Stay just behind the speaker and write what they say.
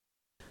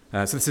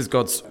So this is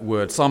God's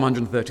word, Psalm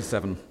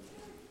 137.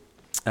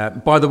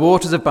 By the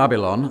waters of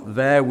Babylon,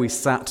 there we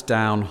sat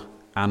down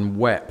and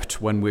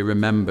wept when we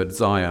remembered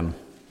Zion.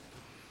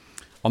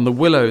 On the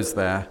willows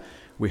there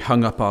we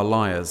hung up our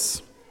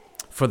lyres.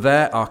 For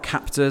there our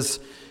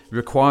captors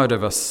required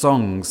of us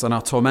songs, and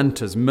our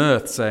tormentors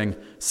mirth, saying,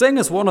 "Sing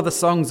us one of the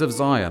songs of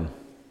Zion."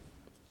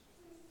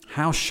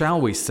 How shall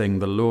we sing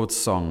the Lord's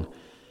song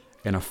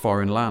in a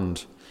foreign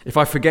land? If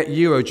I forget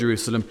you, O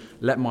Jerusalem,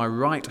 let my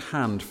right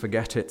hand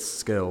forget its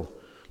skill.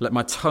 Let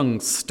my tongue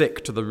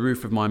stick to the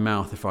roof of my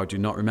mouth if I do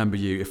not remember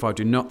you, if I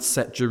do not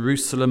set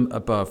Jerusalem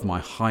above my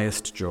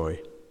highest joy.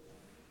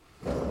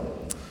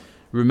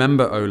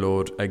 Remember, O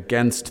Lord,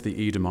 against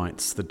the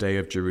Edomites the day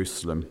of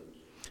Jerusalem,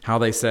 how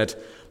they said,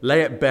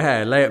 lay it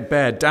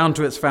bare, down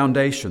to its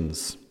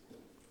foundations.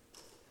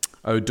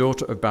 O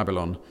daughter of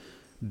Babylon,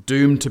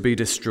 doomed to be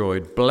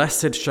destroyed,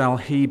 blessed shall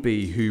he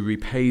be who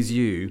repays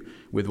you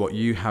with what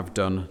you have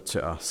done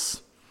to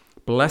us.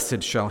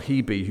 Blessed shall he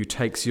be who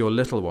takes your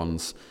little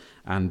ones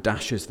and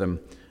dashes them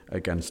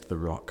against the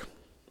rock.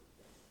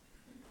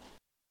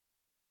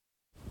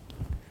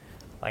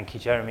 Thank you,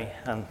 Jeremy,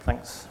 and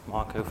thanks,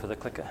 Marco, for the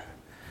clicker.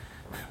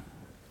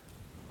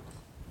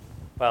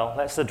 Well,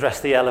 let's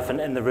address the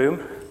elephant in the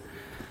room.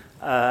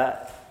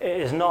 It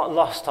is not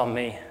lost on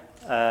me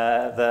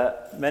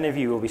that many of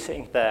you will be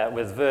sitting there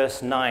with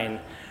verse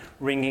 9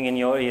 ringing in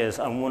your ears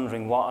and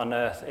wondering what on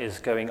earth is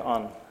going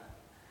on.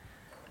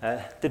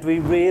 Did we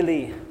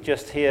really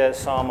just hear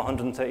Psalm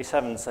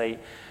 137 say,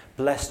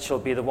 "Blessed shall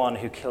be the one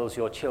who kills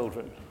your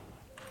children"?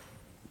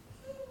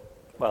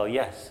 Well,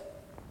 yes.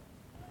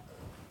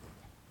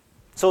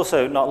 It's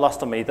also not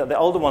lost on me that the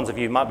older ones of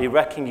you might be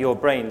racking your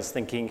brains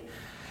thinking,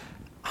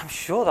 I'm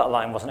sure that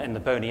line wasn't in the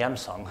Boney M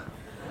song.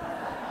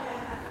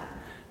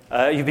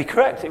 You'd be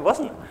correct, it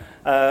wasn't.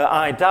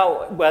 I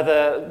doubt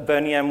whether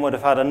Boney M would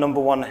have had a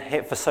number one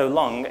hit for so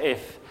long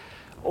if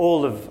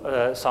all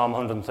of Psalm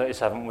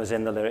 137 was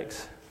in the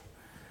lyrics.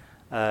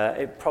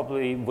 It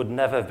probably would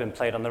never have been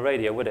played on the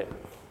radio, would it?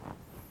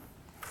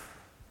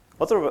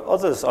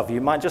 Others of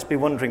you might just be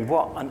wondering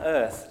what on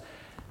earth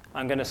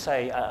I'm going to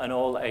say at an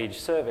all-age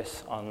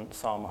service on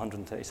Psalm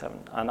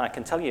 137. And I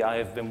can tell you I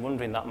have been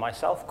wondering that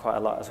myself quite a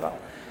lot as well.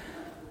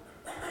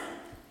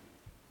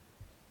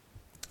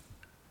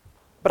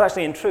 But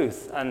actually, in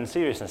truth and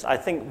seriousness, I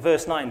think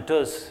verse 9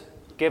 does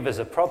give us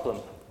a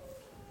problem.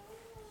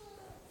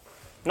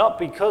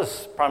 Not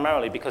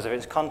primarily because of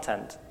its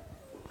content,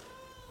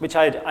 which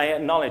I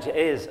acknowledge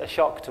is a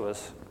shock to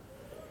us,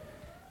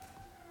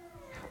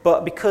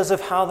 but because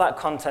of how that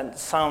content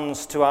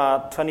sounds to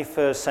our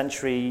 21st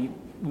century,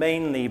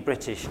 mainly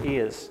British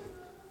ears.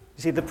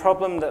 You see, the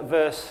problem that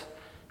verse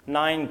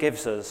 9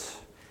 gives us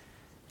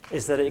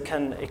is that it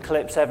can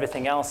eclipse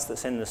everything else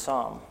that's in the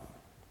psalm.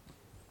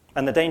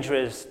 And the danger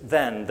is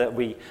then that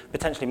we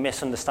potentially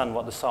misunderstand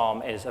what the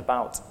psalm is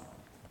about.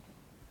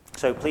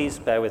 So please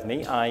bear with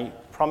me. I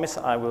promise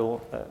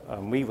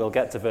we will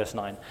get to verse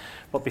 9.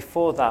 But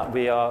before that,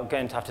 we are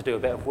going to have to do a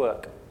bit of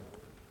work.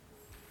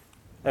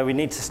 We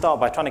need to start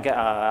by trying to get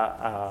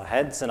our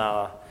heads and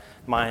our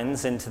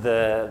minds into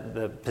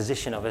the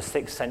position of a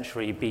 6th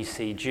century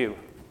BC Jew.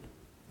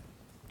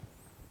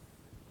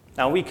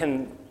 Now, we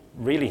can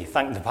really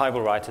thank the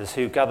Bible writers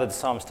who gathered the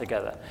Psalms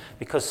together,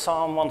 because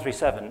Psalm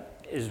 137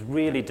 is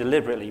really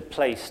deliberately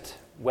placed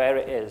where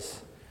it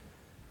is,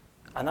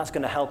 and that's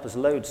going to help us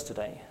loads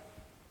today.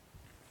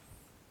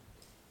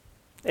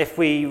 If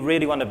we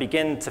really want to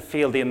begin to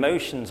feel the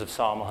emotions of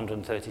Psalm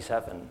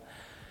 137,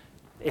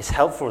 it's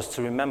helpful for us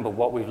to remember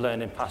what we've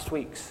learned in past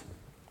weeks.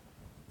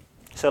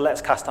 So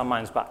let's cast our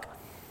minds back.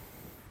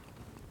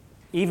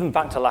 Even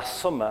back to last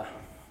summer,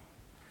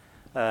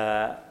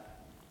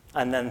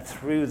 and then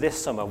through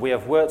this summer, we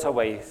have worked our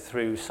way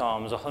through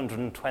Psalms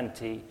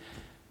 120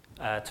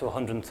 to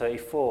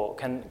 134.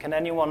 Can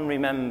anyone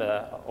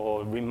remember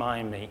or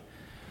remind me,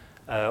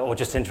 or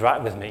just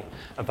interact with me,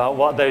 about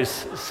what those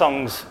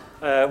Psalms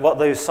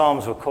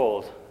were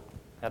called?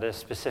 Had a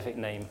specific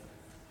name.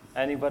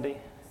 Anybody?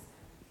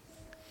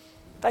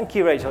 Thank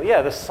you, Rachel.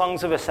 Yeah, the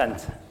Songs of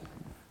Ascent.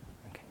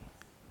 Okay.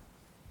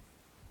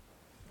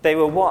 They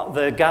were what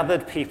the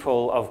gathered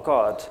people of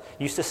God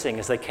used to sing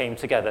as they came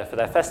together for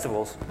their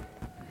festivals.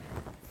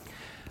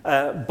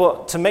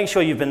 But to make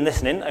sure you've been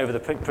listening over the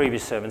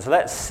previous sermons,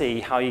 let's see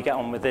how you get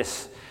on with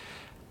this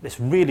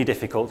really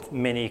difficult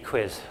mini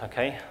quiz,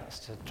 okay?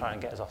 Let's just try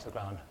and get us off the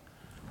ground.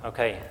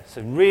 Okay,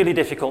 so really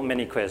difficult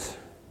mini quiz.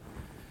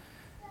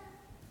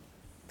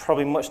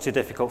 Probably much too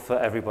difficult for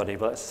everybody,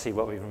 but let's see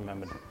what we've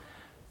remembered.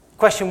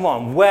 Question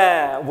 1,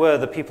 where were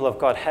the people of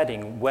God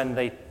heading when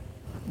they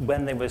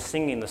were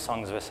singing the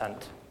Songs of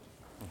Ascent?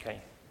 Okay,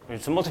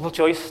 it's a multiple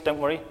choice, don't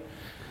worry.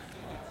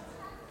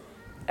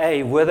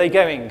 A, were they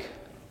going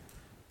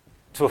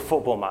to a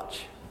football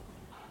match?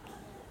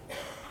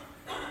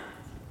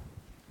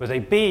 Were they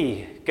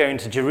B, going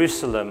to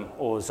Jerusalem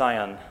or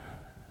Zion,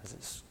 as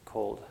it's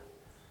called?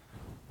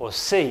 Or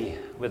C,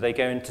 were they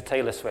going to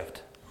Taylor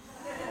Swift?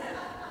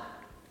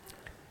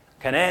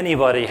 Can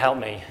anybody help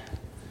me?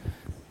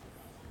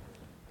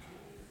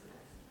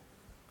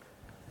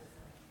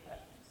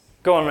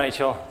 Go on,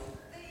 Rachel.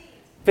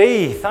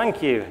 B,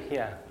 thank you.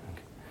 Yeah.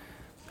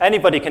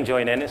 Anybody can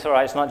join in. It's all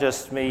right. It's not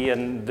just me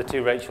and the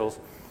two Rachels.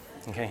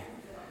 Okay.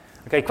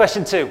 Okay,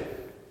 question 2.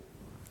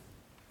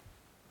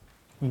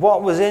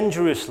 What was in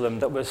Jerusalem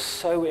that was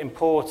so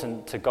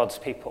important to God's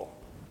people?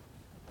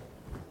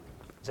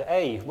 Is it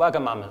A,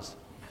 Wagamamas?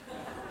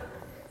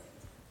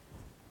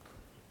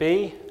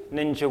 B,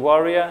 Ninja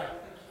Warrior?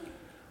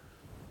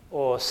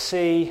 Or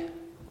C,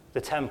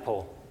 the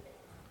temple?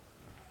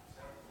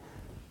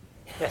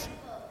 Yes.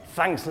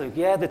 Thanks, Luke.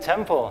 Yeah, the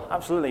temple.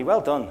 Absolutely.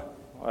 Well done.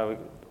 Well,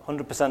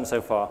 100%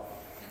 so far.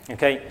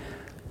 Okay.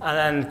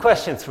 And then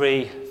question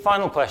 3,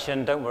 final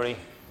question, don't worry.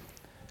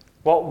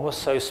 What was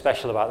so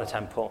special about the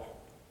temple?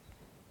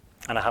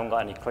 And I haven't got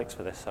any clicks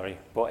for this, sorry.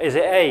 But is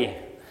it A,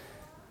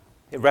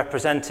 it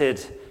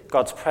represented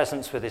God's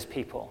presence with his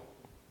people?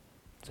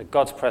 So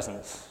God's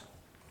presence.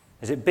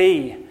 Is it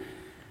B,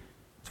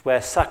 it's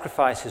where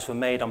sacrifices were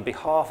made on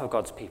behalf of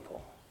God's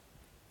people?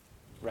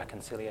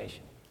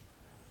 Reconciliation.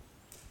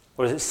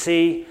 Or is it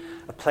C,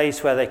 a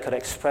place where they could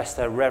express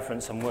their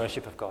reverence and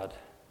worship of God?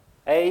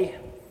 A,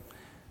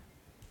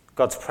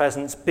 God's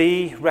presence.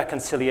 B,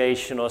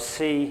 reconciliation. Or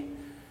C,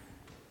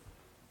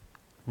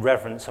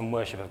 reverence and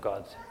worship of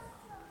God?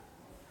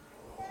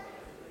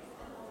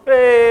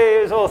 Hey,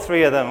 it was all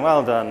 3 of them.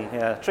 Well done.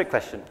 Yeah, trick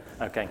question.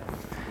 Okay.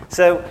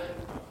 So,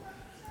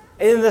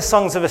 in the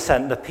Songs of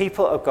Ascent, the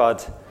people of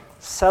God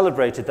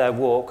celebrated their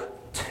walk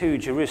to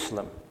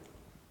Jerusalem.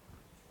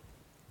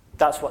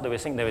 That's what they were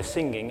singing. They were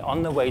singing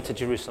on the way to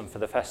Jerusalem for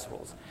the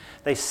festivals.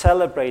 They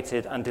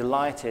celebrated and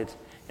delighted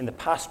in the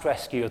past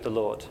rescue of the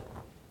Lord.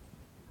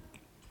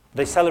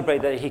 They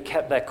celebrated that he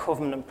kept their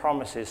covenant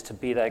promises to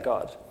be their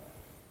God.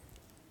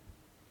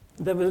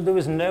 There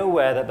was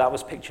nowhere that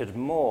was pictured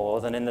more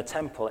than in the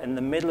temple, in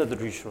the middle of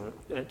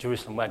the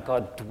Jerusalem, where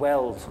God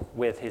dwelled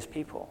with his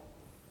people.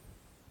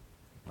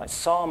 Like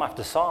psalm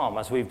after psalm,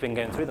 as we've been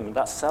going through them,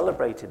 that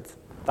celebrated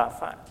that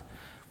fact.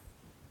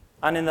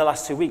 And in the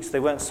last 2 weeks, they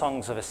weren't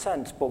songs of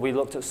ascent, but we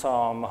looked at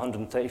Psalm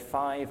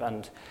 135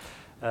 and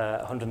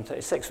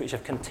 136, which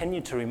have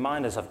continued to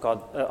remind us of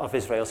God, of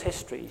Israel's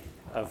history,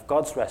 of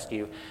God's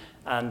rescue,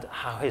 and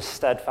how his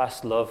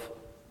steadfast love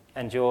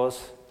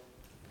endures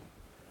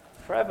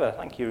forever.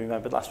 Thank you,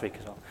 remembered last week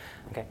as well.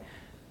 Okay.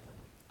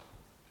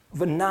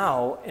 But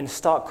now, in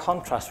stark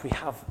contrast, we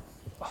have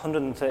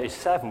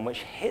 137, which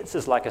hits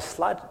us like a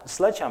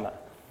sledgehammer.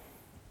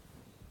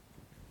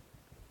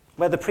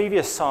 Where the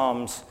previous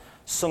Psalms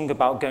sung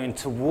about going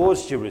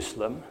towards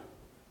Jerusalem,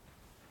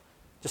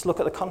 just look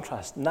at the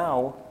contrast.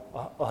 Now,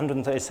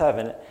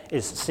 137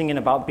 is singing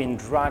about being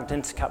dragged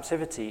into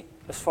captivity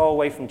as far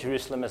away from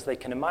Jerusalem as they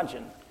can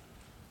imagine.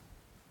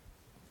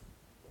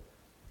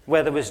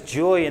 Where there was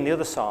joy in the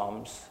other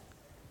Psalms,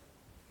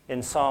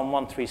 in Psalm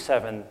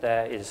 137,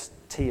 there is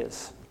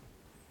tears.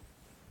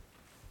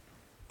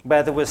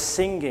 Where there was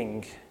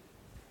singing,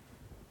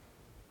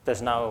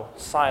 there's now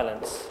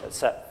silence,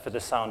 except for the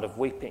sound of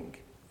weeping.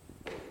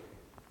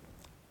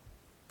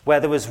 Where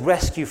there was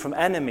rescue from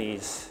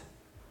enemies,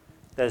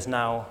 there's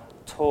now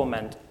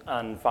torment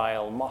and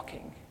vile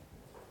mocking.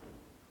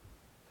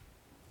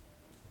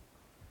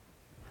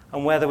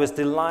 And where there was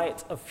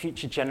delight of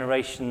future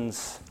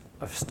generations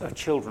of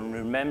children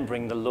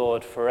remembering the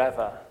Lord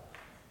forever,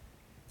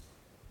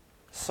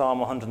 Psalm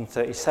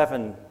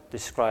 137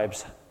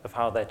 describes of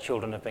how their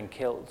children have been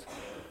killed.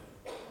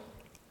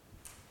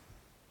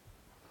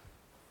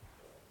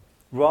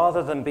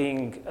 Rather than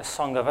being a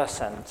song of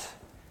ascent,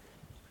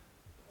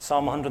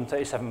 Psalm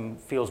 137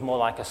 feels more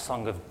like a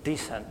song of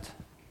descent.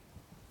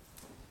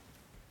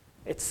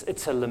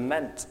 It's a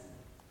lament,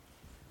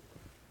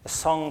 a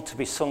song to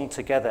be sung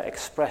together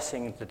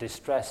expressing the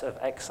distress of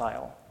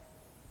exile.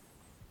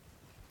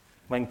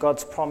 When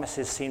God's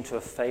promises seem to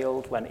have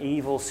failed, when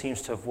evil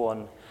seems to have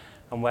won,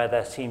 and where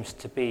there seems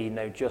to be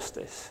no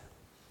justice.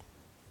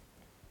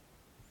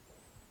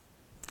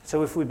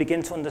 So if we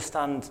begin to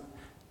understand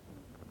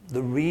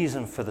the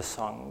reason for the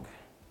song,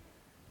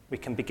 we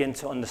can begin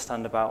to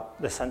understand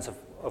about the sense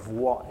of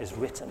what is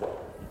written.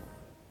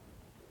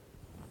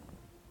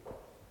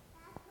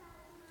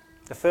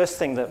 The first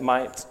thing that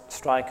might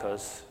strike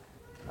us,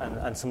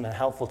 and something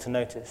helpful to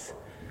notice,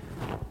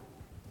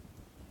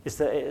 is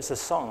that it is a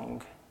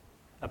song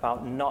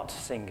about not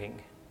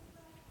singing.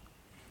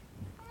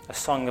 A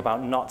song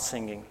about not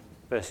singing,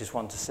 verses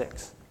 1 to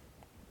 6.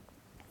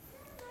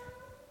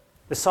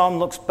 The psalm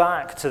looks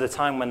back to the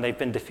time when they've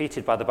been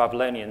defeated by the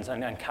Babylonians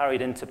and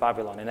carried into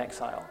Babylon in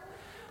exile,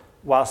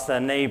 whilst their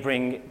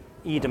neighboring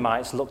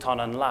Edomites looked on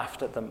and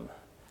laughed at them,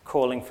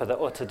 calling for the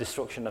utter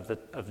destruction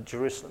of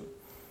Jerusalem.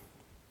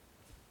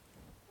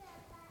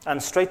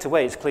 And straight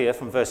away it's clear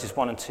from verses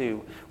 1 and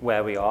 2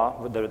 where we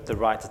are. The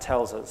writer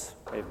tells us,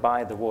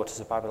 by the waters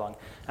of Babylon,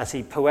 as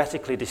he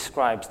poetically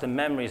describes the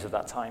memories of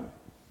that time.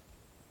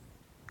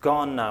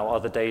 Gone now are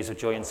the days of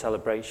joy and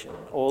celebration.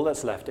 All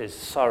that's left is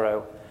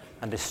sorrow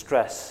and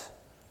distress.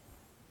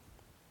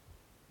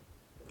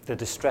 The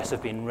distress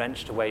of being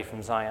wrenched away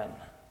from Zion.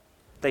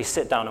 They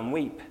sit down and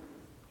weep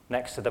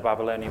next to the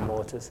Babylonian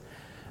waters,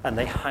 and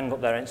they hang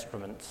up their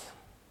instruments.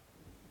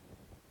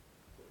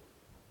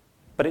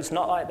 But it's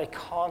not like they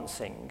can't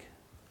sing.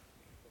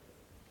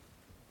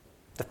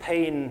 The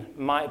pain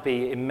might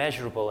be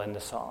immeasurable in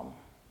the psalm.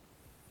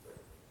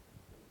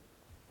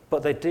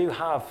 But they do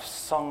have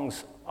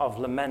songs of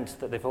lament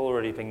that they've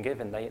already been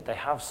given. They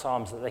have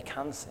psalms that they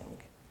can sing.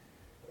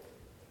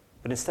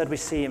 But instead we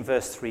see in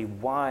verse 3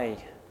 why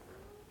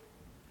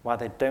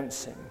they don't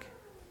sing.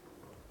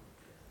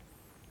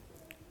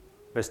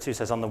 Verse 2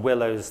 says, "On the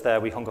willows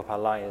there we hung up our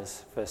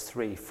lyres." Verse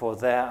 3, "For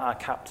there our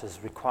captors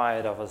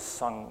required of us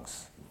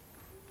songs,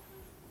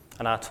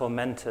 and our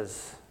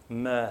tormentors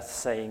mirth,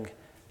 saying,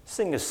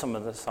 sing us one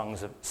of the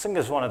songs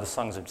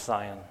of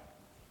Zion."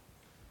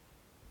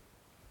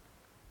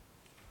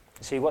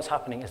 You see, what's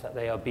happening is that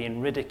they are being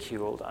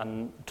ridiculed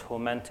and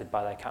tormented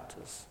by their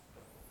captors.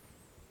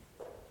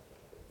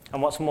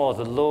 And what's more,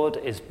 the Lord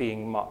is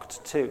being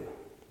mocked too.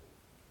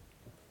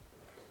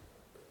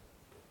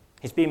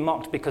 He's being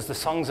mocked because the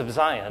songs of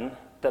Zion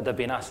that they've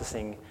been asked to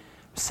sing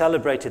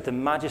celebrated the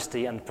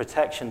majesty and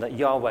protection that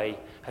Yahweh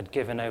had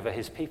given over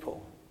his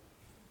people.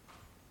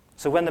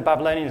 So when the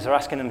Babylonians are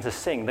asking them to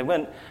sing, they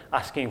weren't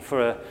asking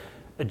for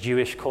a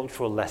Jewish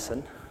cultural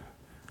lesson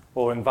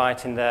or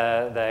inviting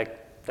their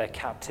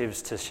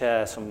captives to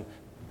share some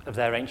of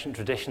their ancient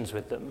traditions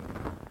with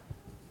them.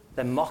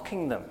 They're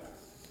mocking them.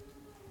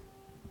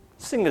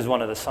 Sing us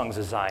one of the songs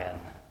of Zion.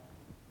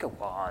 Go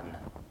on.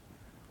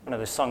 One of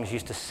the songs you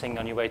used to sing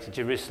on your way to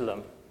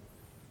Jerusalem.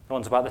 The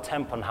one's about the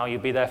temple and how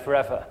you'll be there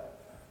forever.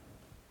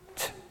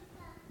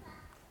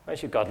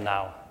 Where's your God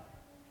now?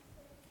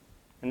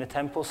 In the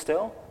temple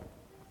still?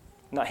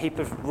 In that heap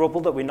of rubble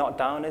that we knocked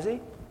down, is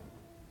he?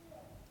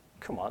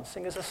 Come on,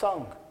 sing us a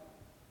song.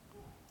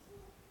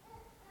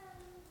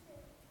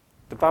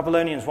 The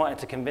Babylonians wanted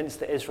to convince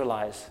the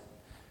Israelites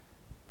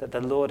that the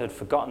Lord had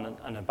forgotten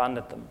and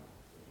abandoned them.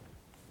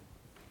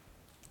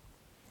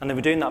 And they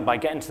were doing that by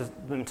getting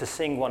them to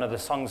sing one of the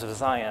songs of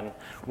Zion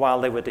while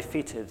they were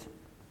defeated.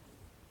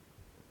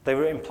 They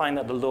were implying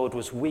that the Lord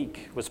was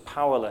weak, was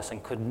powerless,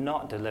 and could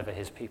not deliver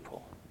his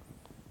people.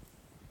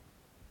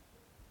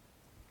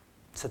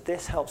 So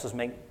this helps us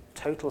make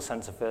total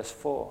sense of verse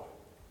 4.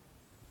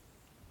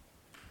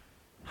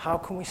 How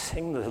can we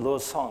sing the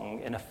Lord's song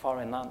in a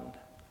foreign land?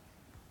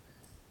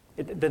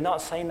 They're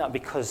not saying that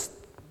because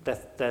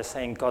they're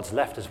saying God's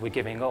left us, we're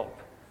giving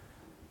up.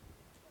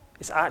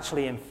 It's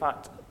actually, in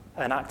fact,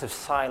 an act of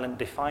silent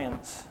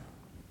defiance.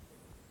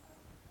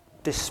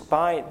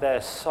 Despite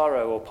their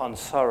sorrow upon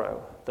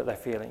sorrow that they're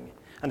feeling,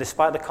 and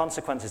despite the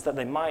consequences that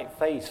they might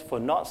face for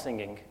not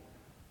singing,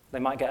 they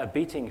might get a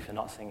beating for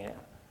not singing.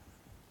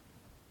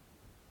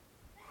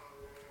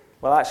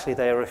 Well, actually,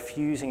 they are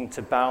refusing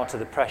to bow to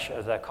the pressure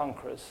of their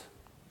conquerors.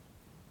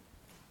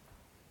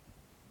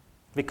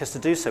 Because to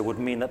do so would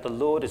mean that the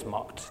Lord is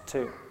mocked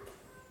too.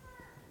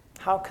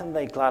 How can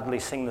they gladly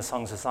sing the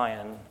songs of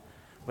Zion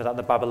without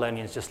the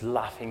Babylonians just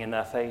laughing in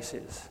their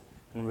faces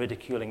and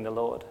ridiculing the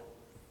Lord?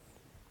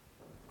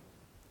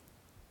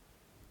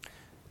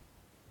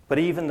 But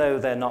even though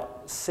they're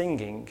not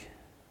singing,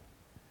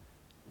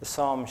 the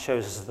psalm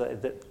shows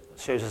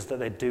us that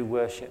they do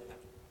worship.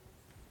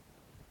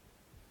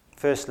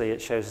 Firstly,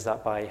 it shows us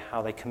that by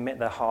how they commit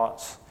their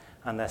hearts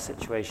and their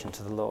situation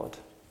to the Lord.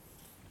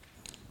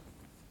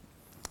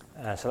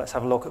 So let's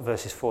have a look at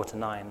verses 4 to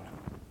 9,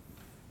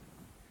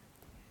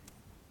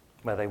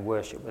 where they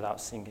worship without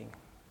singing.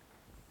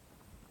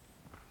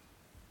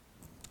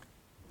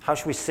 How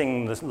should we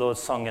sing the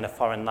Lord's song in a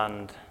foreign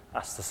land?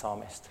 Asked the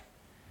psalmist.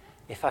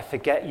 If I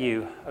forget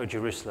you, O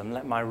Jerusalem,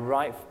 let my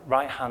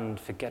right hand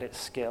forget its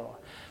skill.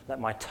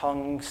 Let my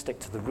tongue stick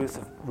to the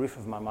roof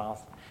of my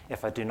mouth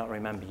if I do not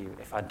remember you,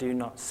 if I do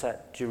not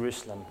set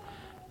Jerusalem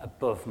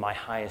above my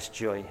highest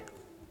joy.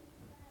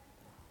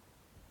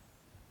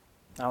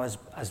 Now, as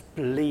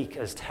bleak,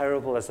 as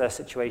terrible as their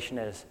situation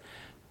is,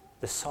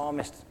 the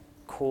psalmist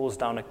calls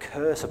down a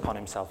curse upon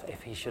himself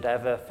if he should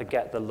ever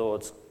forget the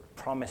Lord's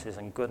promises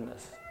and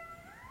goodness.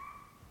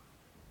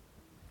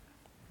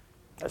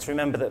 Let's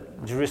remember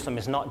that Jerusalem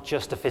is not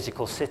just a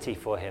physical city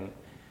for him.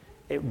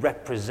 It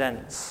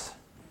represents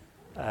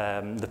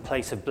the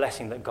place of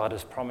blessing that God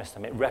has promised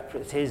them.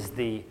 It is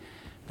the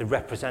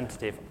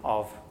representative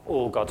of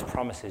all God's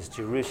promises.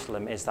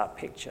 Jerusalem is that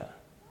picture.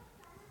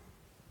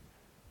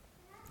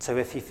 So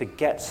if he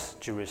forgets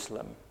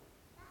Jerusalem,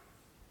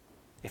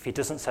 if he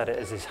doesn't set it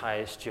as his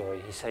highest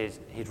joy, he says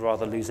he'd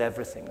rather lose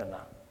everything than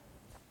that.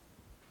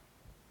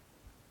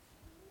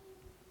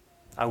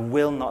 I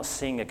will not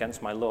sing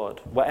against my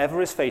Lord.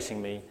 Whatever is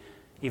facing me,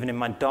 even in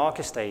my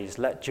darkest days,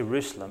 let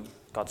Jerusalem,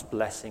 God's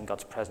blessing,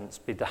 God's presence,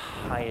 be the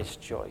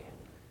highest joy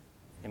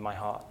in my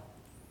heart.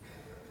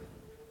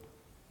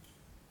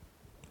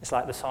 It's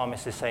like the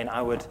psalmist is saying,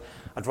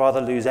 I'd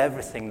rather lose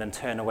everything than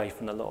turn away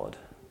from the Lord.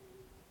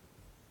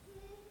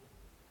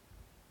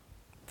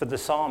 For the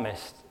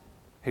psalmist,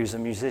 who's a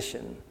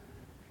musician,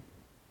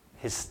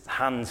 his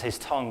hands, his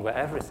tongue were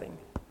everything.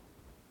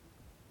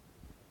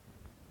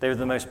 They were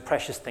the most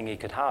precious thing he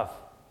could have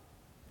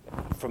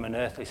from an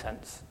earthly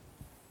sense.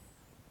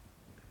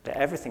 They're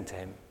everything to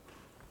him.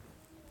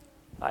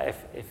 Like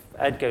if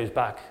Ed goes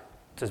back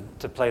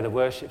to play the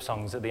worship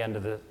songs at the end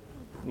of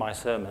my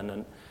sermon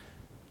and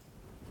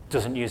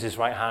doesn't use his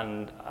right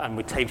hand and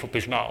would tape up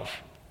his mouth,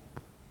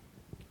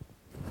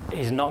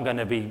 he's not going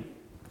to be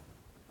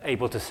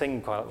able to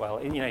sing quite well.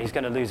 He's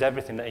going to lose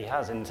everything that he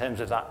has in terms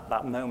of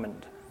that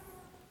moment.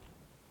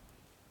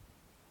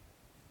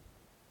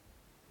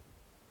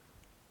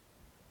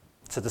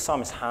 So the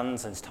psalmist's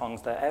hands and his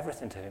tongues, they're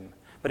everything to him.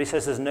 But he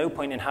says there's no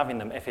point in having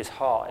them if his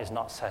heart is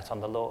not set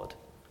on the Lord.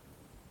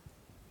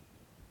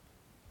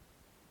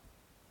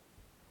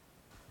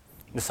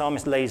 The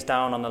psalmist lays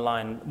down on the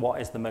line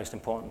what is the most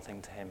important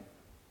thing to him.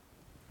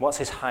 What's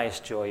his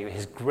highest joy,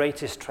 his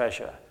greatest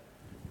treasure?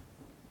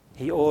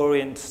 He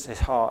orients his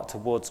heart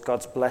towards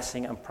God's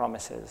blessing and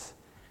promises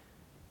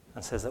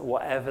and says that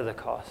whatever the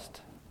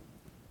cost,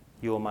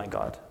 you're my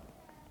God.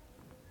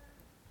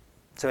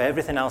 So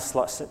everything else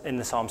in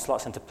the psalm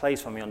slots into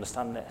place when we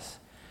understand this,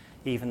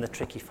 even the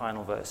tricky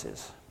final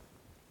verses.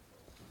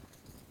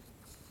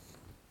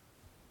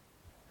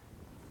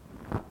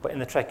 But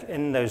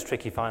in those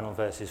tricky final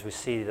verses, we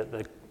see that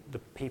the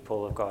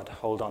people of God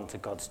hold on to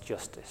God's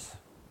justice.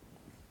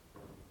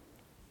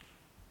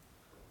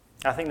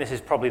 I think this is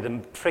probably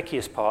the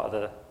trickiest part of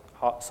the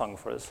heart song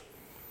for us.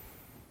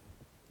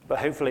 But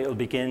hopefully it will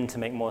begin to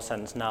make more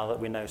sense now that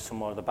we know some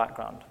more of the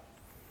background.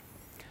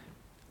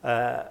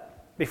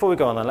 Before we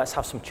go on then, let's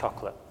have some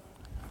chocolate.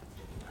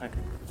 Okay.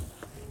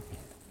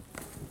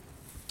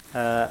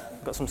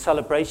 Got some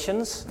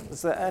celebrations.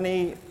 Is there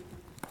any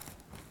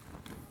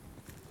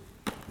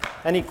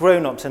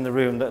grown-ups in the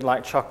room that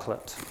like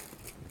chocolate?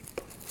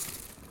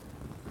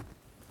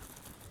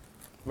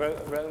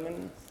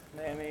 Roman,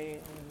 Naomi?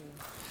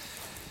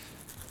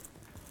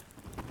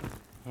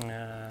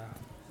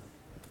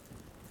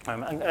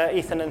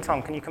 Ethan and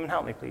Tom, can you come and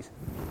help me, please?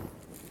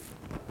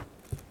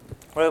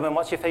 Roman,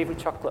 what's your favourite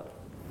chocolate?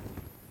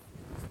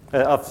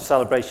 Of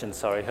celebration,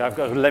 sorry. I've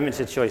got a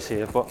limited choice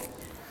here, but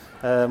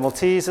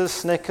Maltesers,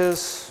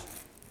 Snickers,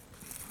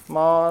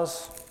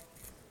 Mars.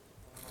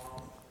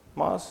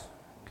 Mars?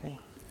 Okay.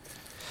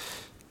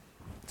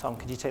 Tom,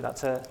 could you take that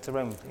to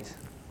Roman, please?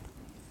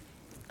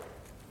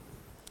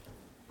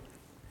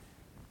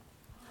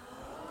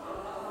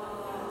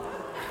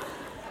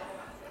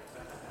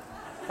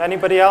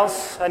 Anybody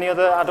else? Any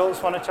other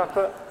adults want a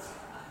chocolate?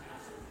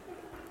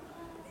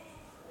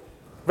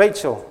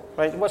 Rachel,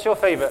 what's your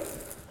favourite?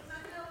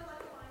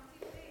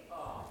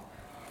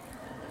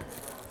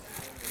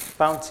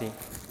 Bounty.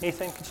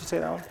 Ethan, could you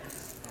take that one?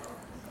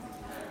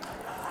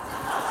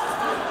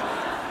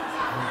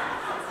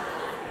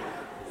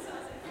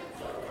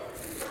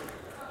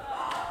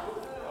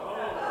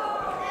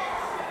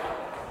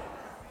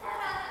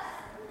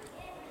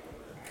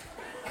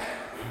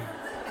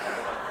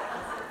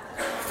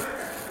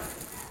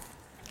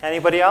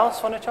 Anybody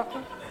else want a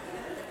chocolate?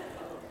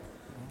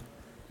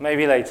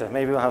 Maybe later.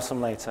 Maybe we'll have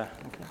some later.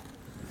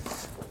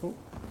 Okay.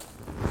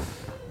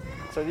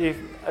 So you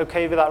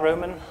okay with that,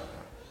 Roman?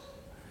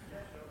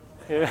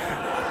 Yeah.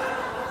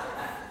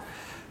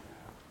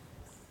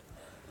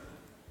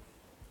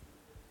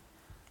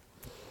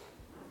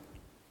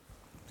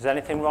 Is there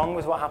anything wrong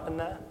with what happened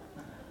there?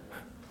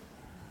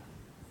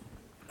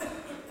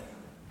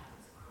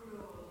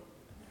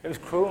 It was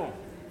cruel.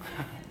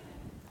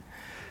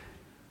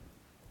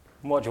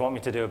 What do you want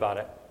me to do about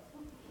it?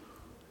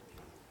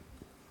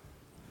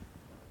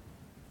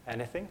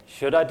 Anything?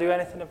 Should I do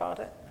anything about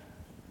it?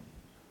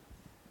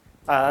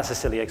 That's a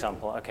silly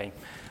example, okay.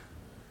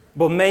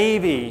 But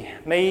maybe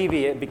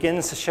it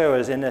begins to show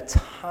us in a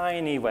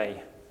tiny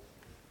way,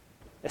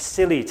 a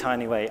silly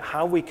tiny way,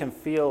 how we can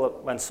feel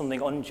when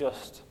something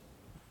unjust,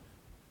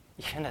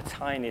 even the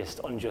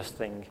tiniest unjust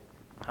thing,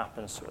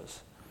 happens to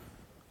us.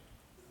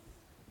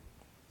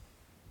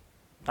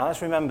 Now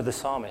let's remember the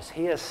psalmist.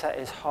 He has set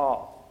his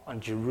heart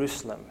on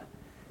Jerusalem,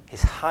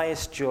 his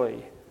highest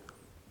joy.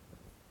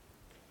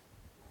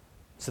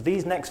 So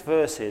these next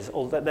verses,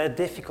 although they're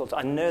difficult,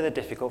 I know they're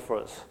difficult for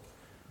us,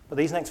 but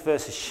these next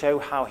verses show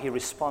how he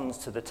responds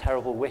to the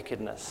terrible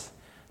wickedness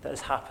that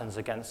happens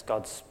against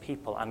God's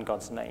people and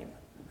God's name.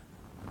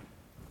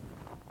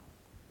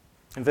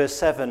 In verse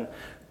 7,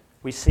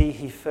 we see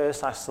he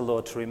first asked the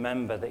Lord to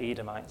remember the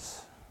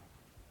Edomites.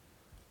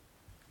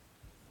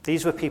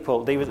 These were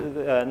people, they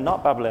were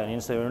not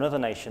Babylonians, they were another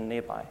nation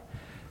nearby,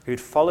 who'd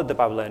followed the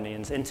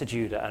Babylonians into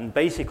Judah and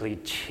basically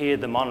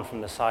cheered them on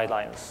from the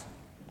sidelines.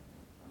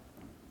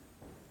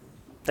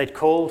 They'd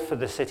called for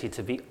the city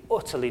to be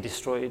utterly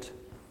destroyed.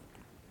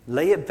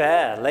 Lay it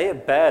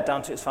bare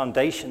down to its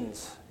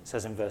foundations, it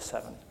says in verse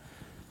 7.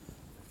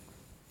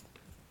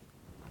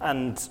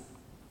 And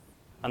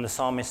the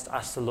psalmist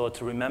asked the Lord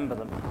to remember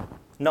them.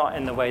 Not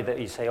in the way that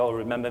you say, oh,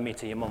 remember me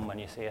to your mum when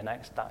you see her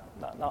next,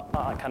 not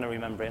that kind of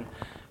remembering,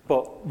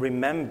 but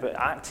remember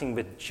acting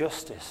with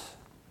justice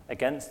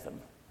against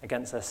them,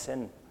 against their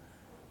sin.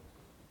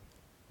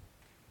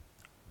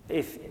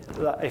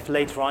 If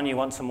later on you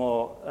want some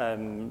more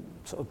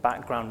sort of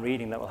background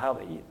reading that will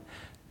help,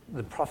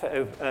 the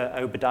prophet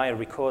Obadiah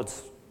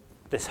records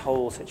this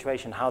whole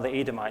situation, how the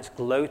Edomites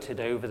gloated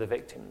over the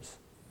victims,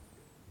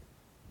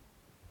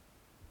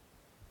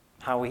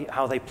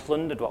 how they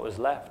plundered what was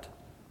left,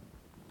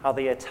 how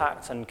they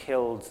attacked and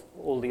killed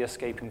all the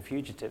escaping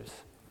fugitives,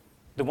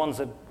 the ones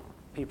that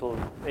people,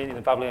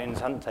 the Babylonians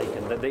hadn't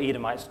taken, that the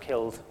Edomites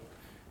killed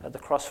at the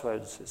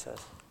crossroads, it says.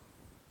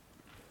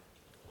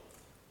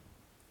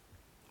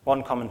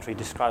 One commentary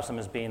describes them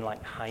as being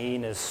like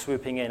hyenas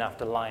swooping in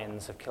after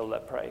lions have killed their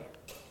prey.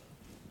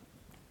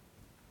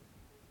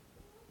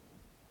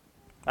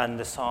 And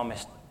the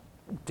psalmist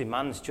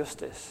demands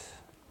justice,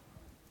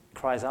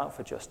 cries out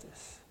for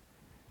justice.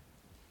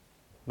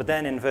 But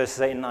then in verses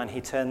 8 and 9,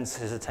 he turns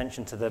his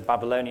attention to the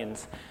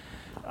Babylonians,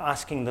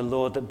 asking the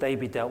Lord that they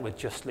be dealt with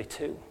justly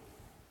too.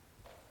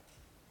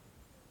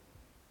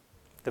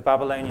 The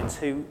Babylonians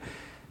who,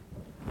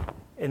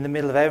 in the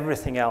middle of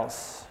everything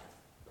else,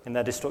 in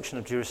their destruction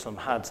of Jerusalem,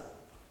 had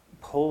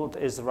pulled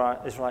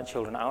Israelite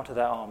children out of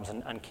their arms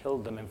and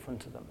killed them in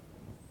front of them.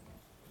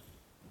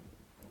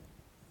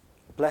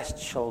 Blessed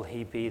shall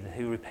he be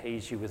who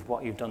repays you with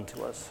what you've done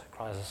to us,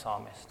 cries the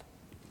psalmist.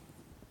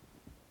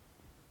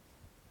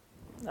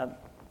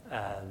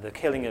 The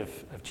killing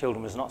of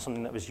children was not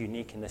something that was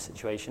unique in this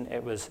situation.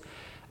 It was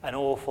an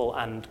awful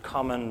and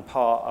common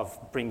part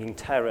of bringing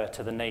terror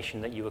to the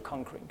nation that you were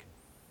conquering.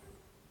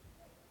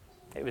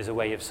 It was a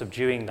way of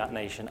subduing that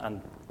nation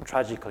and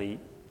tragically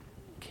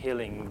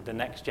killing the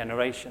next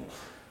generation.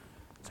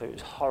 So it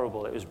was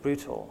horrible, it was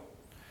brutal,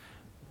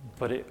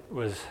 but it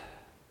was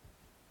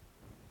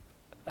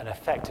an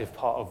effective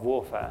part of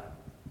warfare.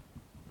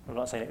 I'm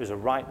not saying it was a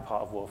right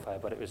part of warfare,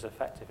 but it was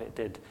effective.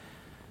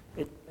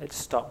 It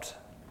stopped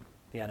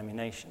the enemy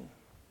nation.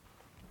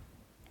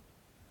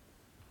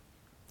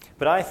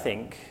 But I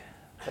think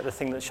that the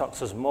thing that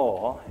shocks us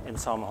more in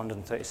Psalm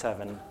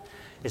 137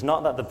 is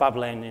not that the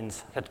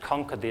Babylonians had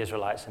conquered the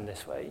Israelites in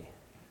this way,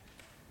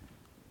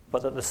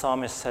 but that the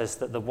psalmist says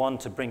that the one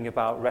to bring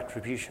about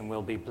retribution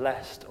will be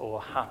blessed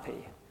or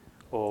happy,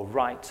 or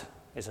right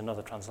is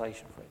another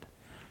translation for it.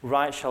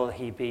 Right shall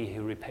he be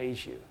who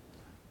repays you.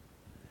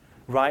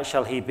 Right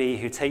shall he be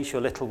who takes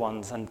your little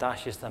ones and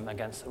dashes them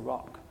against the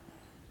rock.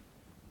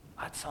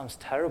 That sounds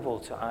terrible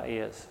to our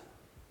ears.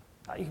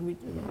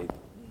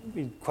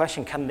 We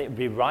question, can it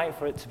be right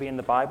for it to be in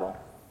the Bible?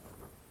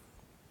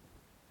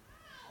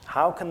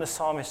 How can the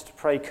psalmist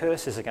pray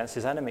curses against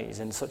his enemies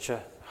in such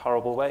a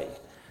horrible way?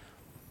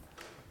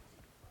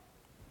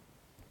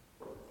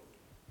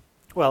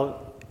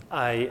 Well,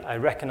 I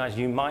recognize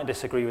you might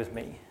disagree with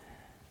me,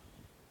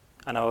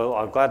 and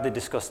I'll gladly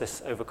discuss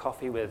this over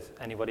coffee with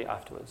anybody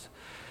afterwards.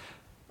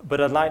 But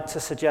I'd like to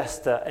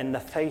suggest that in the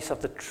face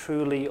of the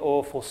truly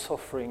awful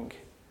suffering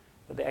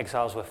that the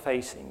exiles were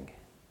facing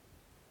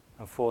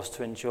and forced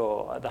to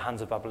endure at the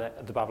hands of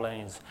the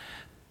Babylonians,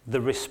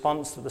 the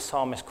response that the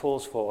psalmist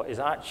calls for is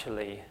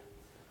actually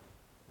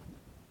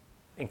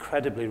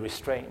incredibly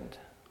restrained.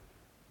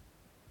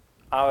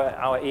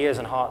 Our ears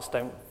and hearts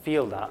don't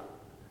feel that,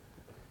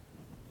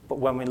 but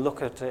when we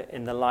look at it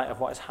in the light of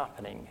what is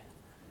happening,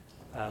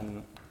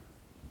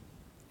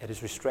 it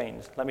is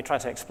restrained. Let me try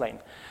to explain.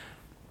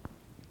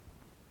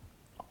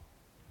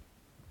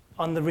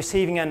 On the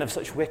receiving end of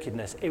such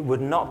wickedness, it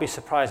would not be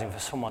surprising for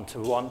someone to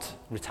want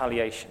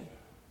retaliation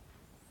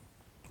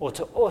or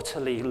to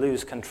utterly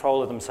lose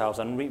control of themselves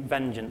and wreak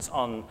vengeance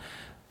on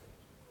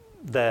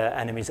their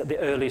enemies at the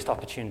earliest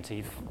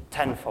opportunity,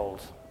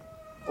 tenfold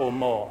or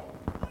more.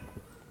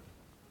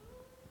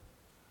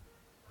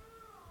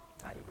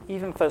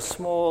 Even for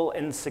small,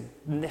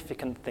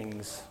 insignificant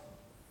things,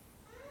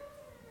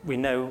 we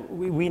know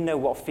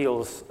what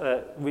feels.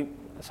 We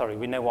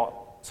know what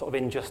sort of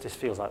injustice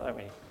feels like, don't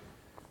we?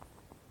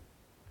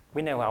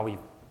 We know how we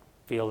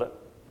feel that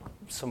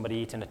somebody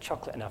eating a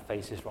chocolate in our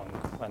face is wrong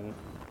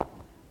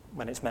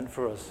when it's meant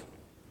for us.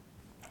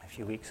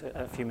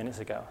 A few minutes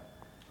ago.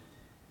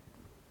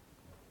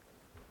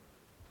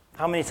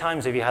 How many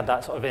times have you had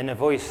that sort of inner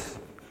voice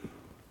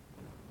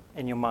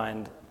in your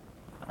mind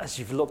as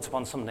you've looked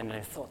upon something and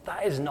you've thought,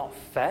 that is not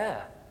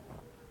fair?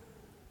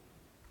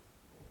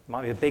 It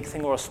might be a big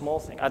thing or a small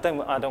thing. I don't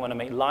want to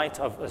make light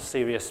of a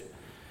serious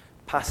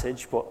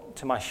passage, but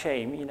to my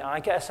shame, I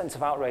get a sense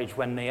of outrage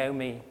when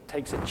Naomi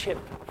takes a chip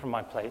from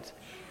my plate.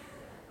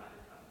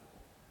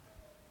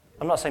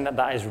 I'm not saying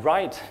that is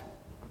right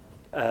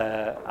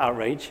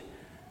outrage,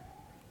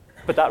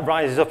 but that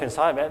rises up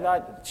inside me.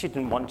 She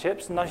didn't want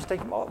chips, and now she's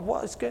taking,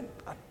 what is good?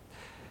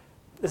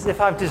 As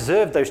if I've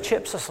deserved those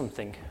chips or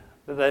something,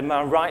 that they're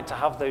my right to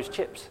have those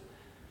chips.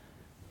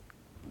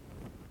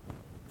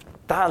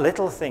 That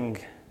little thing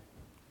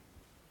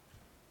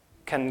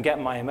can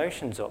get my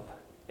emotions up.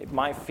 It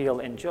might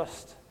feel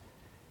unjust.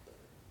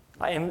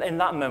 In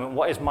that moment,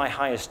 what is my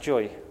highest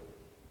joy?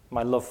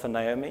 My love for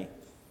Naomi?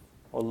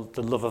 Or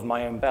the love of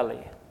my own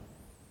belly?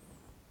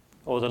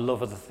 Or the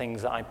love of the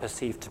things that I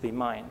perceive to be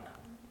mine?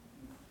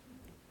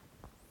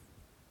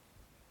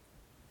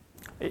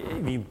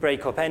 If you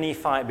break up any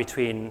fight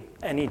between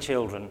any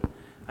children,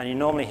 and you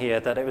normally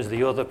hear that it was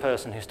the other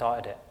person who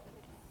started it,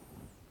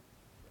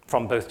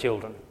 from both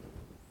children,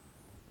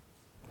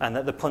 and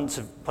that the punch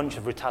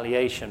of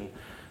retaliation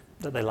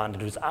that they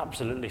landed was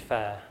absolutely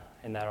fair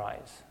in their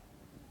eyes.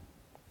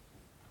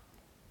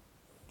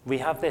 We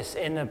have this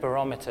inner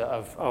barometer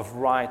of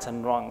right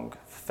and wrong,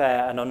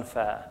 fair and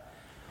unfair,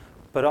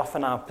 but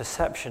often our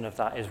perception of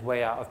that is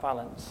way out of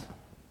balance.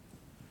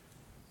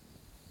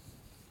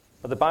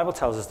 But the Bible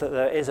tells us that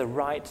there is a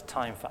right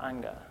time for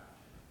anger.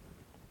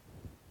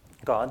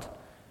 God,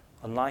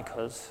 unlike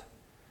us,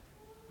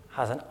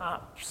 has an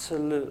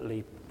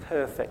absolutely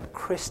perfect,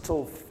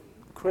 crystal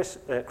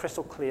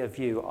clear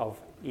view of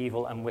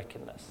evil and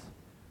wickedness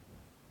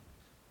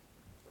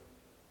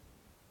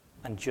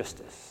and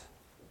justice.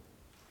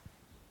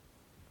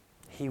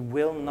 He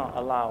will not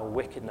allow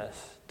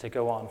wickedness to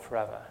go on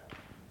forever,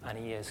 and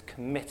he is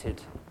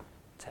committed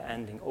to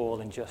ending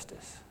all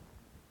injustice.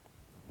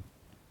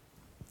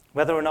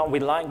 Whether or not we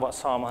like what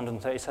Psalm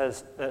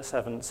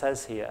 137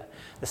 says here,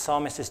 the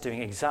psalmist is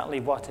doing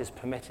exactly what is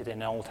permitted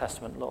in Old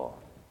Testament law,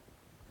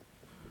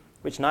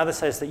 which neither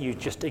says that you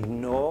just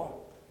ignore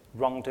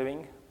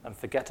wrongdoing and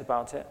forget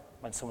about it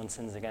when someone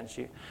sins against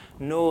you,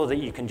 nor that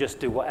you can just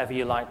do whatever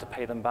you like to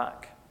pay them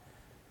back.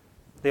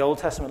 The Old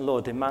Testament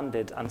law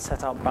demanded and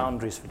set out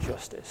boundaries for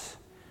justice,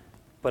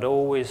 but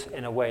always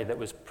in a way that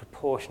was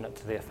proportionate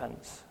to the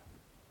offense.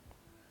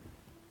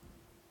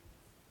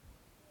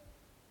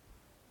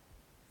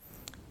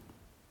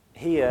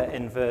 Here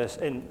in verses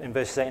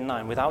 8 and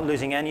 9, without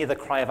losing any of the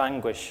cry of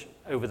anguish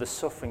over the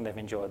suffering they've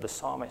endured, the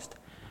psalmist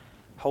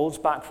holds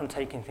back from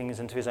taking things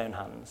into his own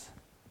hands.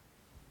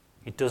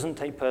 He doesn't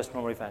take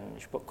personal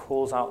revenge, but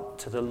calls out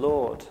to the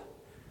Lord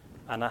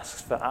and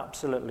asks for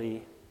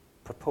absolutely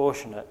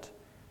proportionate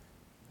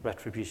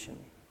retribution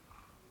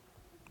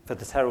for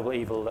the terrible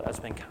evil that has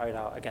been carried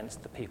out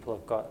against the people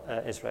of God,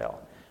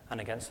 Israel,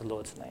 and against the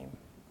Lord's name.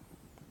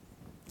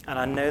 And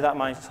I know that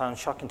might sound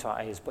shocking to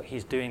our ears, but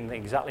he's doing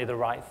exactly the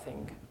right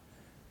thing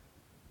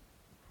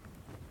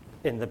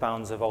in the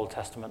bounds of Old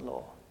Testament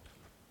law.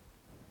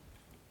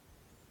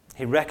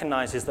 He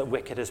recognizes that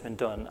wicked has been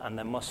done and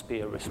there must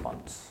be a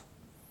response.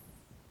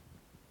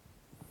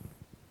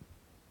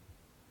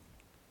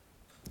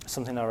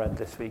 Something I read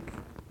this week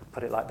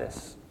put it like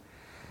this.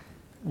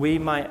 We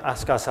might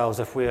ask ourselves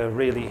if we are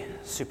really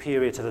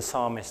superior to the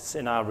psalmists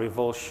in our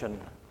revulsion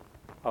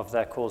of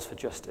their calls for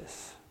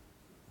justice.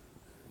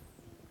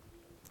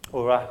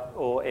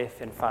 Or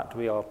if, in fact,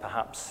 we are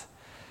perhaps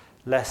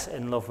less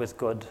in love with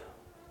good,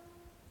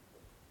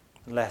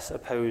 less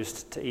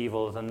opposed to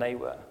evil than they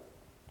were.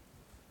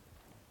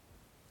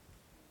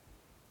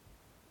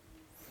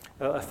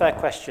 A fair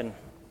question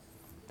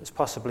that's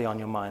possibly on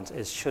your minds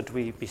is, should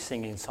we be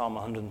singing Psalm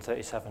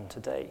 137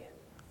 today?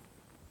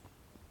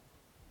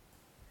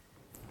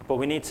 But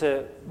we need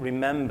to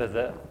remember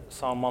that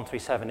Psalm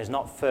 137 is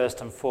not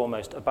first and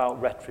foremost about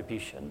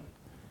retribution.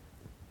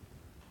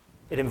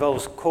 It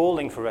involves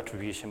calling for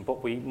retribution,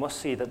 but we must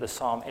see that the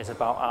psalm is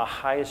about our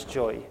highest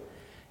joy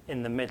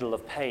in the middle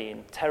of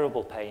pain,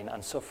 terrible pain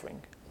and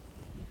suffering.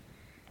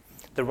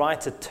 The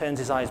writer turns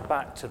his eyes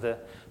back to the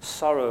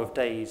sorrow of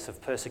days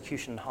of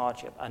persecution and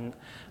hardship and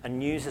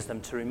uses them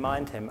to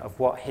remind him of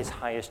what his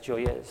highest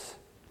joy is.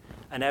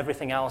 And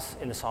everything else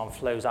in the psalm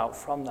flows out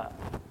from that.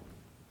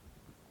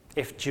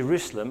 If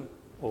Jerusalem,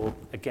 or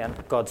again,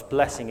 God's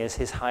blessing is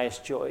his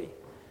highest joy,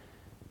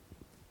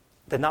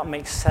 then that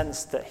makes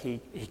sense that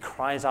he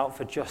cries out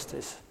for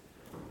justice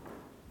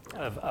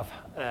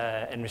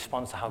in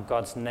response to how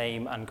God's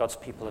name and God's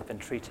people have been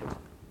treated.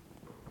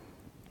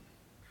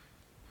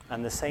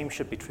 And the same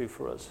should be true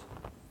for us.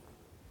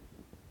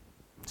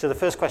 So the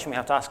first question we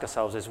have to ask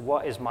ourselves is,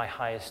 what is my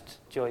highest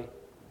joy?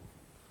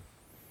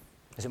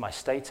 Is it my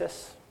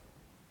status,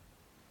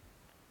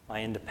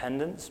 my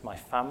independence, my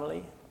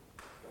family,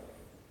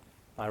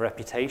 my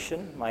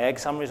reputation, my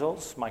exam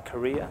results, my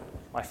career,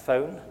 my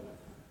phone?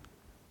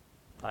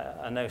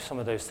 I know some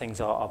of those things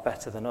are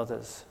better than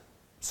others.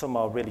 Some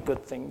are really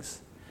good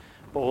things.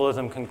 But all of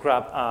them can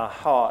grab our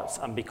hearts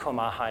and become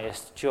our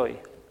highest joy.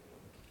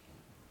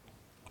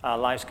 Our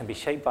lives can be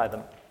shaped by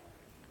them.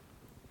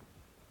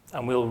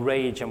 And we'll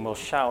rage and we'll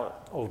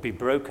shout or be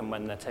broken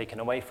when they're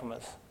taken away from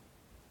us.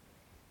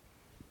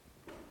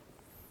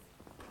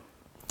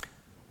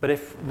 But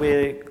if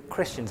we're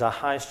Christians, our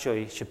highest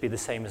joy should be the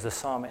same as the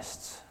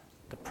psalmists,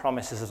 the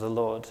promises of the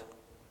Lord,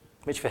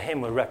 which for him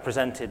were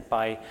represented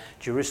by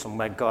Jerusalem,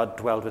 where God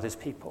dwelled with his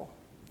people.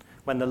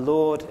 When the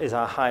Lord is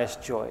our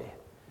highest joy,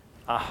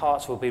 our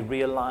hearts will be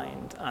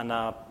realigned, and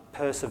our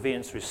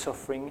perseverance through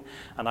suffering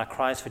and our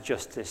cries for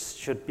justice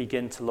should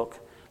begin to look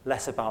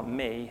less about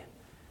me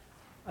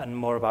and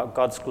more about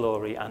God's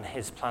glory and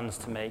his plans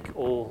to make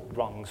all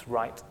wrongs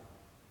right.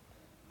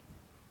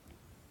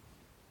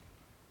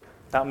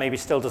 That maybe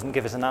still doesn't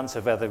give us an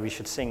answer whether we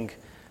should sing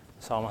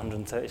Psalm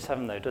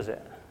 137, though, does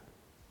it?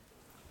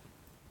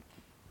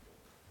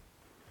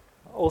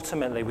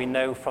 Ultimately, we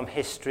know from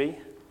history,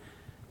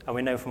 and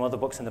we know from other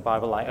books in the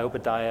Bible like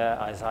Obadiah,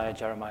 Isaiah,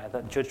 Jeremiah,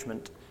 that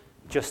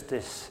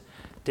justice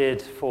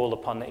did fall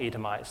upon the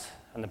Edomites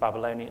and the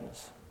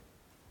Babylonians.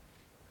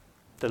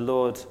 The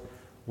Lord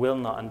will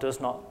not and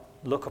does not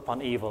look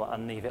upon evil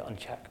and leave it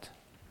unchecked.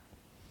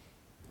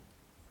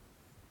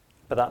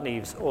 But that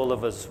leaves all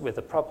of us with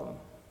a problem.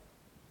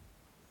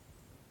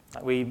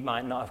 That we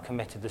might not have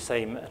committed the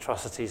same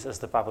atrocities as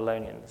the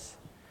Babylonians,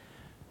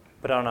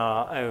 but on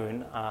our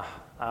own,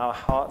 our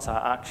hearts,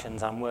 our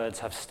actions, and words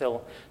have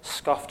still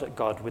scoffed at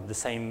God with the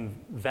same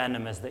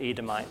venom as the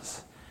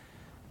Edomites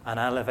and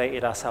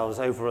elevated ourselves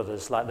over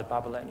others like the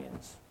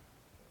Babylonians.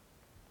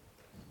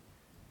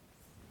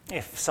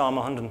 If Psalm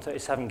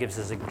 137 gives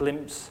us a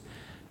glimpse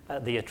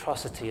at the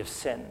atrocity of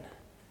sin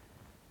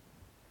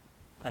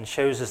and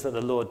shows us that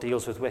the Lord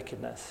deals with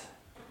wickedness,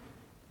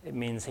 it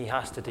means he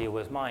has to deal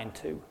with mine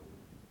too.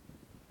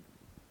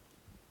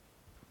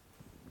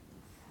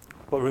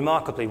 But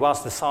remarkably,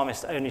 whilst the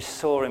psalmist only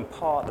saw in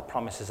part the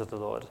promises of the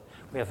Lord,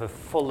 we have a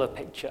fuller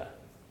picture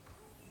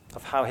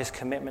of how his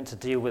commitment to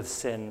deal with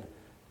sin,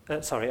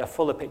 a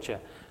fuller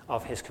picture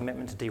of his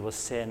commitment to deal with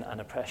sin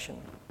and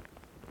oppression.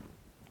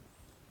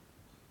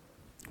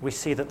 We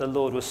see that the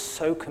Lord was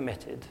so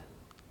committed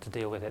to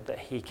deal with it that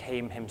he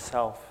came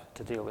himself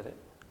to deal with it.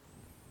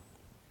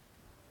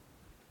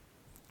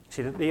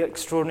 See, the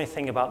extraordinary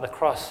thing about the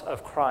cross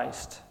of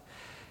Christ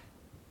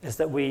is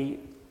that we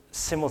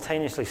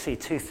simultaneously see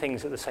two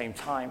things at the same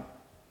time.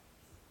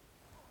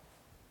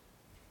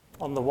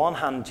 On the one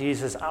hand,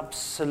 Jesus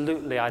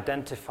absolutely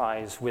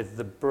identifies with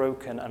the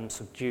broken and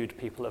subdued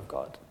people of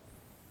God.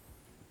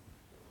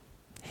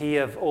 He,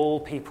 of all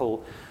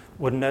people,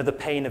 would know the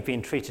pain of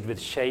being treated with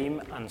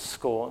shame and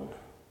scorn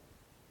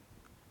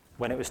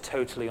when it was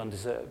totally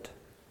undeserved.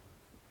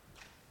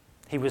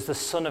 He was the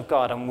Son of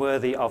God and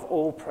worthy of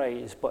all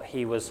praise, but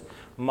he was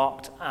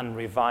mocked and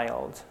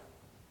reviled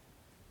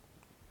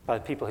by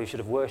the people who should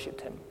have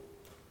worshipped him.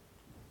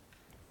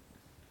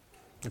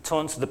 The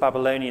taunts of the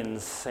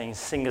Babylonians saying,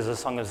 "Sing us a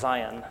song of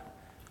Zion,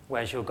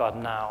 where's your God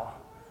now?"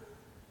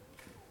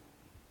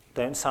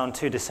 don't sound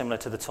too dissimilar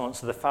to the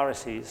taunts of the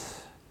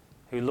Pharisees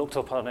who looked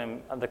up on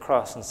him at the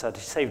cross and said,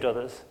 "He saved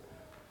others.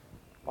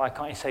 Why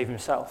can't he save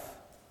himself?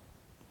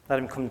 Let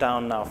him come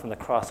down now from the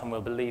cross and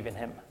we'll believe in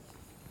him."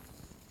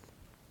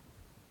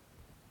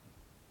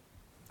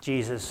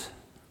 Jesus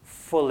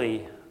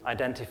fully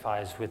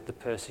identifies with the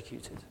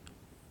persecuted.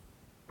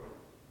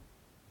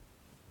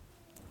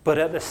 But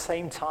at the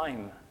same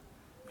time,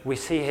 we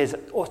see his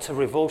utter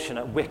revulsion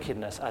at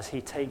wickedness as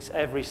he takes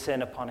every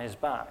sin upon his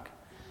back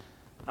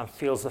and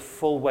feels the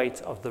full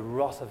weight of the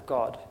wrath of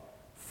God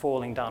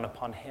falling down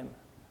upon him.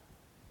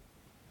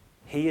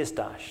 He is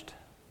dashed.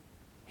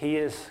 He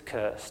is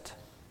cursed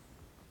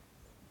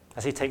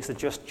as he takes the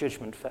just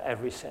judgment for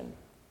every sin.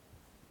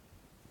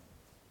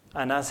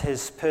 And as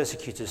his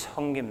persecutors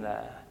hung him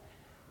there,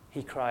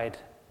 he cried,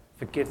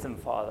 "Forgive them,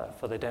 Father,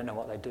 for they don't know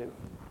what they do."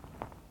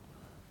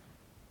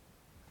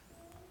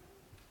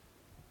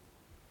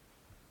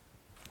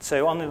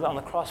 So on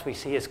the cross, we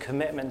see his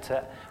commitment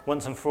to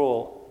once and for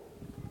all,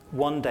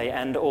 one day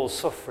end all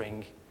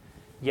suffering,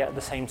 yet at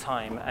the same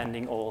time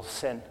ending all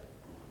sin.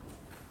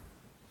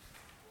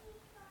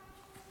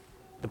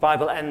 The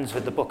Bible ends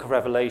with the book of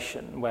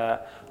Revelation,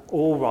 where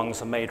all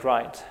wrongs are made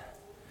right.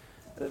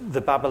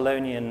 The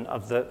Babylon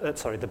of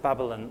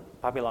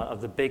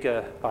the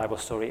bigger Bible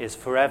story is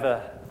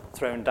forever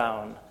thrown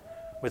down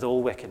with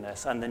all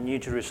wickedness, and the New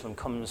Jerusalem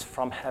comes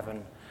from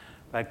heaven,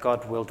 where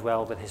God will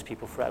dwell with his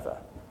people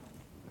forever.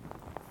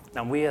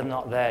 Now, we are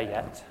not there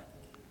yet,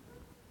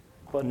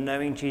 but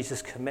knowing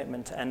Jesus'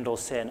 commitment to end all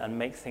sin and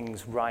make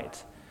things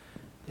right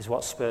is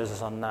what spurs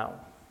us on now.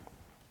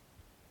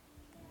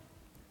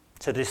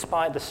 So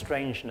despite the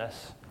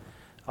strangeness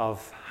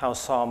of how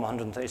Psalm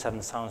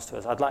 137 sounds to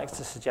us, I'd like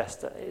to suggest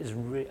that it is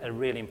a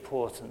really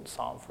important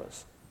psalm for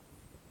us.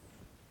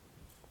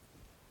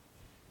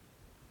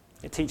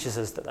 It teaches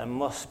us that there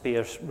must be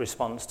a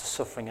response to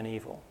suffering and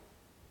evil.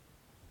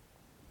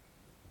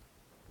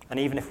 And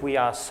even if we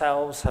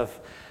ourselves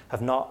have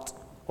not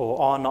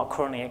or are not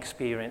currently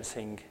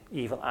experiencing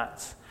evil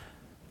acts,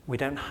 we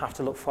don't have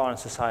to look far in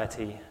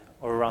society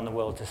or around the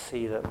world to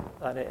see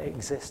that it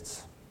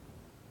exists.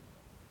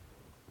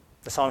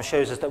 The psalm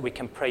shows us that we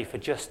can pray for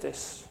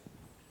justice.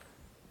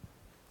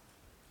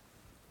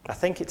 I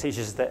think it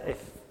teaches us that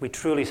if we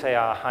truly say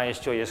our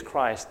highest joy is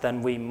Christ,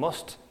 then we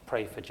must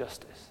pray for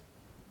justice.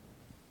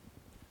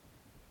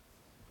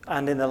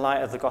 And in the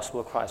light of the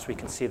gospel of Christ, we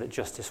can see that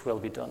justice will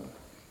be done.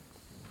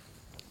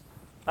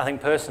 I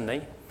think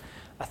personally,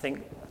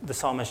 the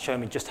psalm has shown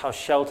me just how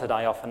sheltered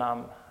I often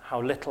am,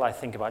 how little I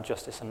think about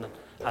justice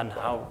and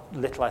how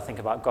little I think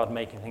about God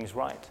making things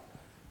right.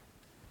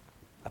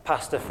 A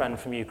pastor friend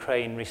from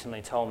Ukraine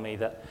recently told me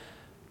that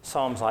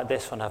psalms like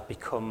this one have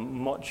become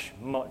much,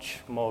 much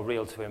more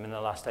real to him in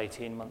the last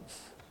 18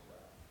 months.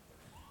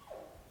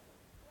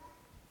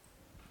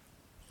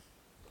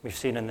 We've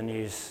seen in the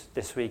news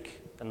this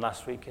week and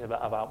last week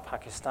about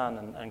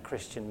Pakistan and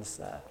Christians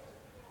there.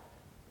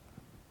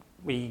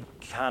 We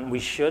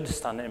should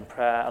stand in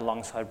prayer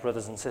alongside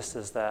brothers and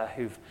sisters there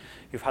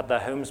who've had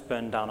their homes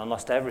burned down and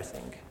lost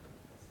everything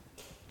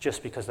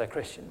just because they're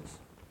Christians.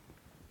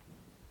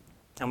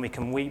 And we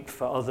can weep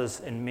for others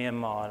in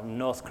Myanmar,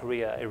 North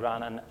Korea,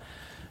 Iran,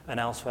 and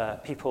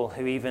elsewhere, people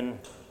who even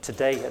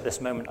today at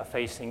this moment are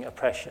facing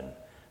oppression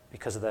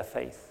because of their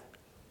faith.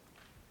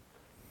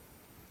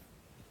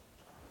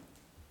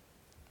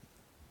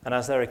 And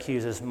as their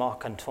accusers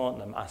mock and taunt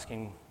them,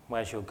 asking,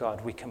 "Where's your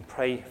God?" we can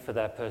pray for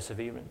their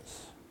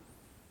perseverance.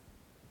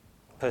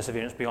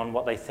 Perseverance beyond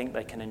what they think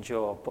they can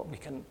endure, but we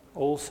can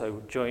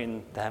also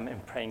join them in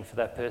praying for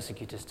their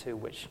persecutors too,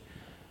 which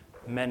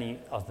many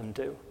of them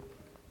do.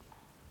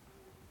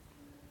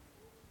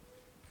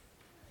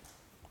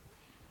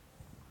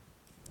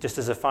 Just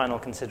as a final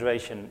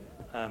consideration,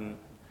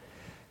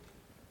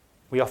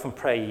 we often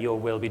pray, "Your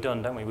will be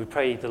done," don't we? We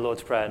pray the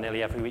Lord's Prayer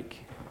nearly every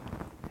week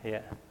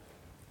here.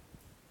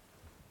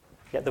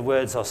 Yet the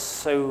words are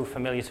so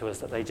familiar to us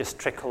that they just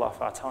trickle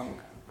off our tongue.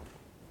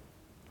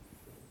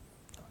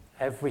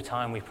 Every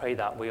time we pray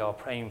that, we are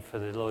praying for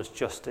the Lord's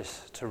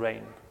justice to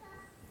reign,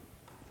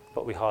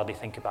 but we hardly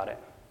think about it.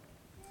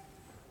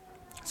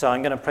 So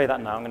I'm going to pray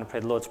that now. I'm going to pray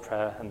the Lord's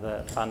Prayer, and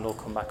the band will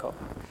come back up.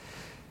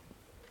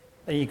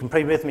 And you can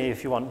pray with me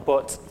if you want,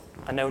 but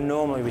I know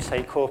normally we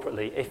say it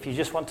corporately. If you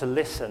just want to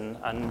listen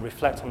and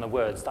reflect on the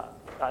words,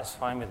 that's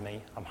fine with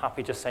me. I'm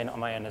happy just saying it on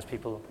my own as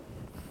people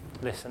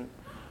listen.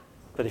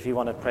 But if you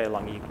want to pray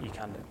along, you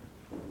can do.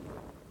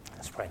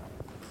 Let's pray.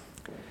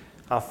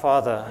 Our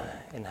Father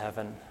in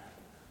heaven,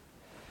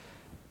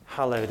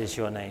 hallowed is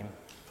your name.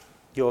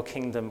 Your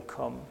kingdom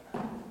come.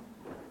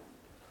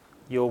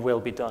 Your will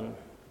be done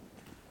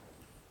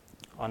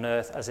on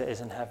earth as it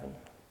is in heaven.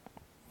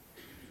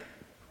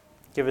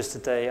 Give us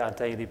today our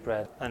daily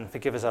bread, and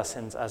forgive us our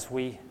sins as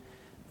we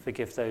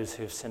forgive those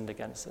who have sinned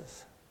against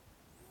us.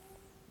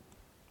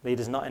 Lead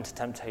us not into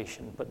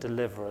temptation, but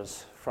deliver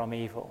us from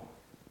evil.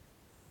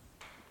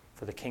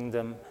 For the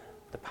kingdom,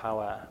 the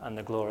power, and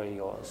the glory are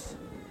yours,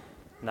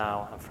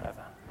 now and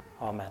forever.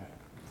 Amen.